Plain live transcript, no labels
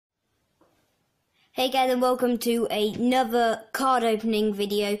Hey guys, and welcome to another card opening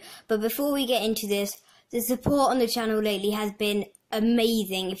video. But before we get into this, the support on the channel lately has been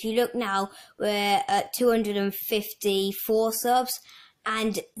amazing. If you look now, we're at 254 subs,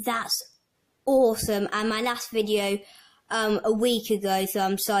 and that's awesome. And my last video a week ago, so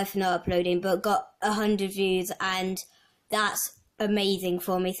I'm sorry for not uploading, but got 100 views, and that's amazing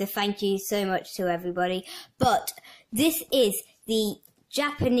for me. So thank you so much to everybody. But this is the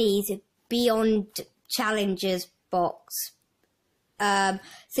Japanese Beyond Challenges box. So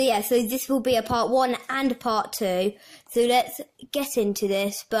this will be a part 1 and part 2. So let's get into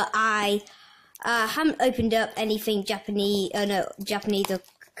this. But I haven't opened up anything Japanese or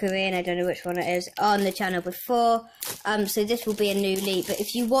Korean, I don't know which one it is, on the channel before. So this will be a new leap. But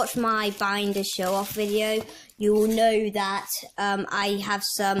if you watch my binder show off video, you will know that I have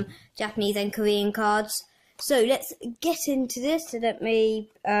some Japanese and Korean cards. So let's get into this. So let me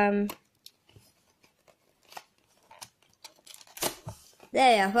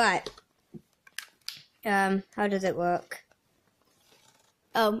there you are, right. How does it work?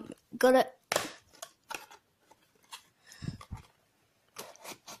 Got it.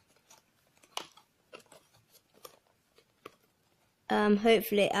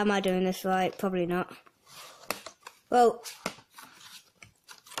 Hopefully, am I doing this right? Probably not. Well,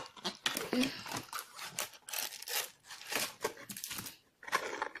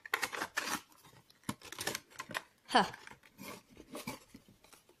 huh.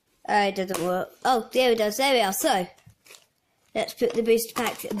 It doesn't work. Oh, there it does. There we are. So, let's put the booster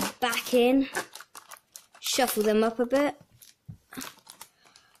packs back in. Shuffle them up a bit.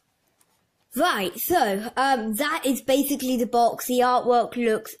 Right, so, that is basically the box. The artwork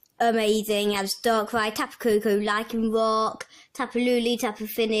looks amazing. It has Darkrai, Tapu Koko, Lichen Rock, Tapu Lulu, Tapu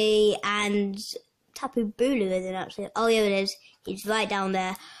Fini, and Tapu Bulu, is it actually? Oh, yeah, it is. It's right down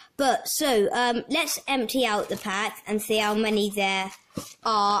there. But, so, let's empty out the packs and see how many there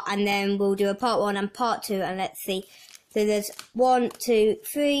are, and then we'll do a part 1 and part 2, and let's see. So there's 1, 2,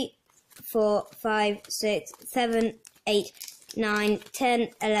 3, 4, 5, 6, 7, 8, 9, 10,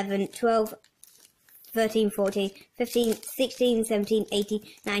 11, 12, 13, 14, 15, 16, 17, 18,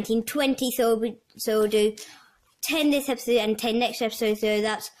 19, 20. So we'll do 10 this episode and 10 next episode. So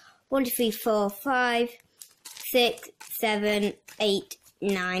that's 1, 2, 3, 4, 5, 6, 7, 8,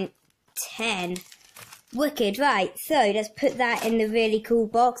 9, 10. Wicked, right. So let's put that in the really cool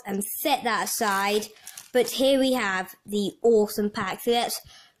box and set that aside. But here we have the awesome pack. So let's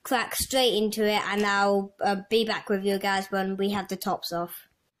crack straight into it, and I'll be back with you guys when we have the tops off.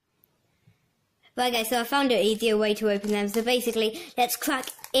 Right guys, so I found an easier way to open them. So basically, let's crack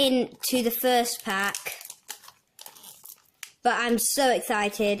into the first pack. But I'm so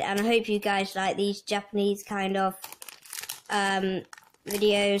excited, and I hope you guys like these Japanese kind of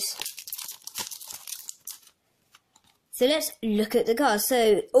videos. So let's look at the cards.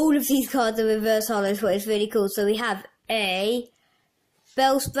 So all of these cards are reverse holos, which is really cool. So we have a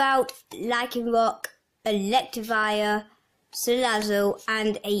Bellsprout, Lichen Rock, Electivire, Salazzle,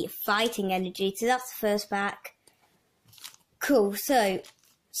 and a Fighting Energy. So that's the first pack. Cool. So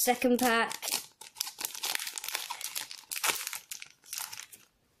second pack.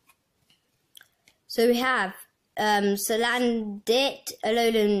 So we have Salandit,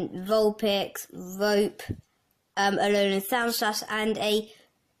 Alolan Vulpix, Rope, Alolan Soundslash, and a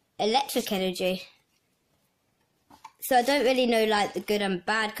Electric Energy. So I don't really know like the good and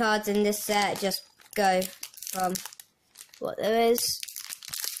bad cards in this set, just go from what there is.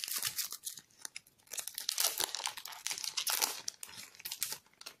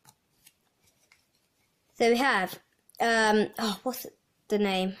 So we have, what's the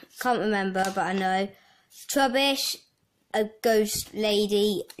name? Can't remember, but I know. Trubbish, a Ghost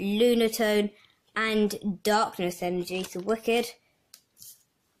Lady, Lunatone, and Darkness Energy, so wicked.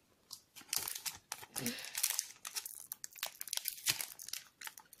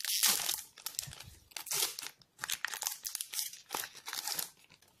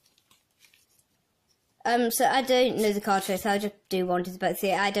 So I don't know the card trade, so I'll just do one to both.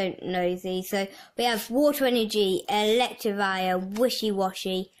 See, I don't know these. So we have Water Energy, Electivire, Wishy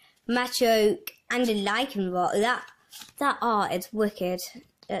Washy, Machoke, and a Lichen Rock. That art is wicked.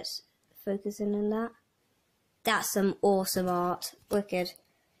 Let's focus in on that. That's some awesome art. Wicked.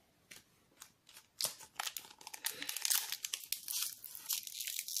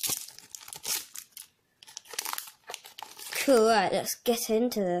 Cool, right, let's get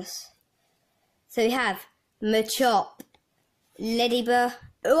into this. So we have Machop, Ledybur.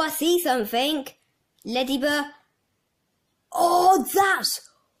 Oh, I see something. Ledybur. Oh, that's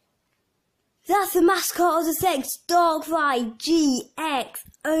the mascot of the set. Darkrai GX.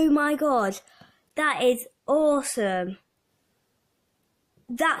 Oh my god. That is awesome.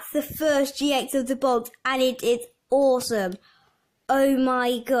 That's the first GX of the box, and it is awesome. Oh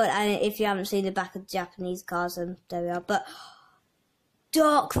my god. And if you haven't seen the back of the Japanese cards, then there we are. But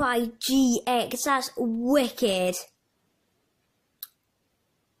Darkrai GX, that's wicked.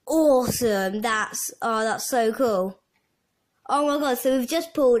 Awesome. That's so cool. Oh my god, so we've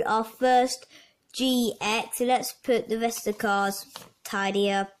just pulled our first GX. So let's put the rest of the cards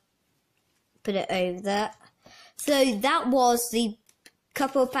tidy up. Put it over there. So that was the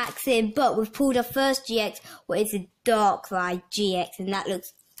couple of packs in, but we've pulled our first GX, which is a Darkrai GX, and that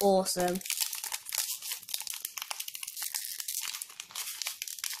looks awesome.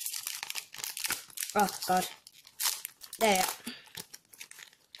 Oh god. There we are.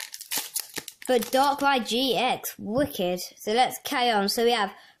 But Darkrai GX, wicked. So let's carry on. So we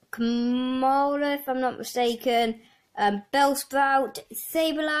have Komodo, if I'm not mistaken, Bellsprout,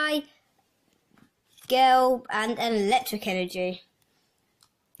 Sableye, Gale, and an Electric Energy.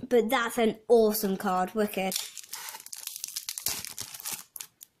 But that's an awesome card, wicked.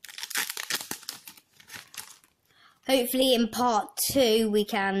 Hopefully in part 2 we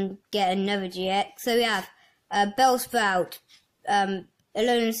can get another GX. So we have Bellsprout, Alolan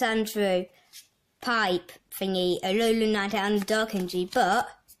Sandshrew, Pipe thingy, Alolan Nightingale, and Dark Energy, but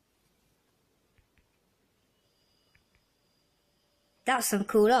that's some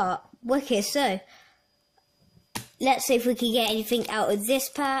cool art. Wicked. So let's see if we can get anything out of this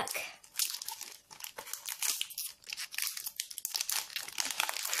pack.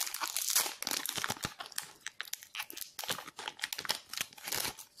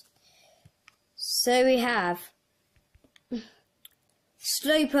 So we have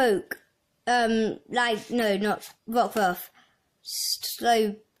Slowpoke, no, not Rockruff,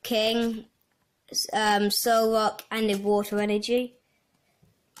 Slowking, Solrock, and a Water Energy.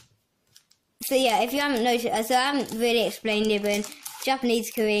 So yeah, if you haven't noticed, so I haven't really explained it, but in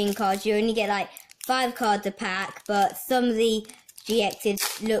Japanese Korean cards you only get like 5 cards a pack, but some of the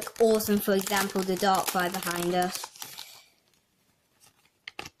GXs look awesome. For example, the Darkrai behind us.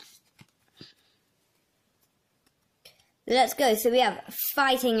 Let's go. So we have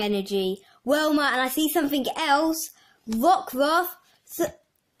Fighting Energy, Wilma, and I see something else. Rockruff. So,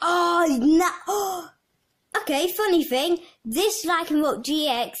 okay, funny thing. This Lycanroc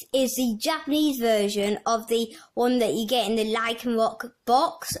GX is the Japanese version of the one that you get in the Lycanroc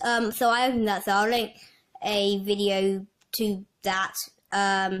box. So I opened that, so I'll link a video to that.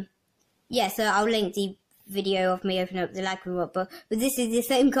 Yeah, so I'll link the video of me opening up the Lycanroc box. But this is the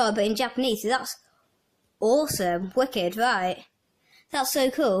same card, but in Japanese, so that's awesome, wicked, right? That's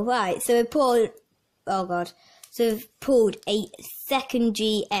so cool, right? So we pulled, oh god, so we've pulled a second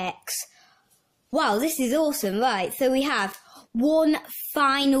GX. Wow, this is awesome, right? So we have one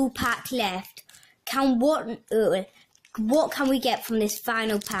final pack left. What can we get from this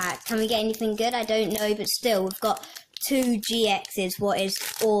final pack? Can we get anything good? I don't know, but still, we've got 2 GXs, what is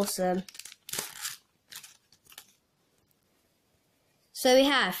awesome. So we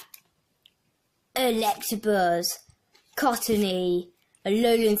have Electabuzz, Cottony,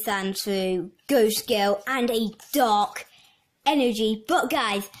 Alolan Sandshrew, Ghost Gale, and a Dark Energy. But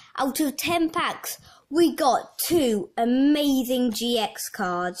guys, out of 10 packs, we got 2 amazing GX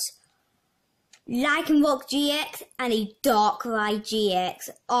cards. Lycanroc GX and a Darkrai GX.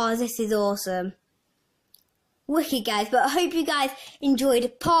 Oh, this is awesome. Wicked, guys. But I hope you guys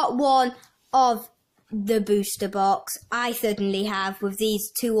enjoyed part 1 of the booster box. I certainly have, with these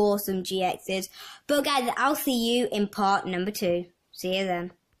 2 awesome GXs. But guys, I'll see you in part number 2. See you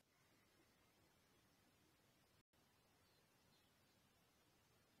then.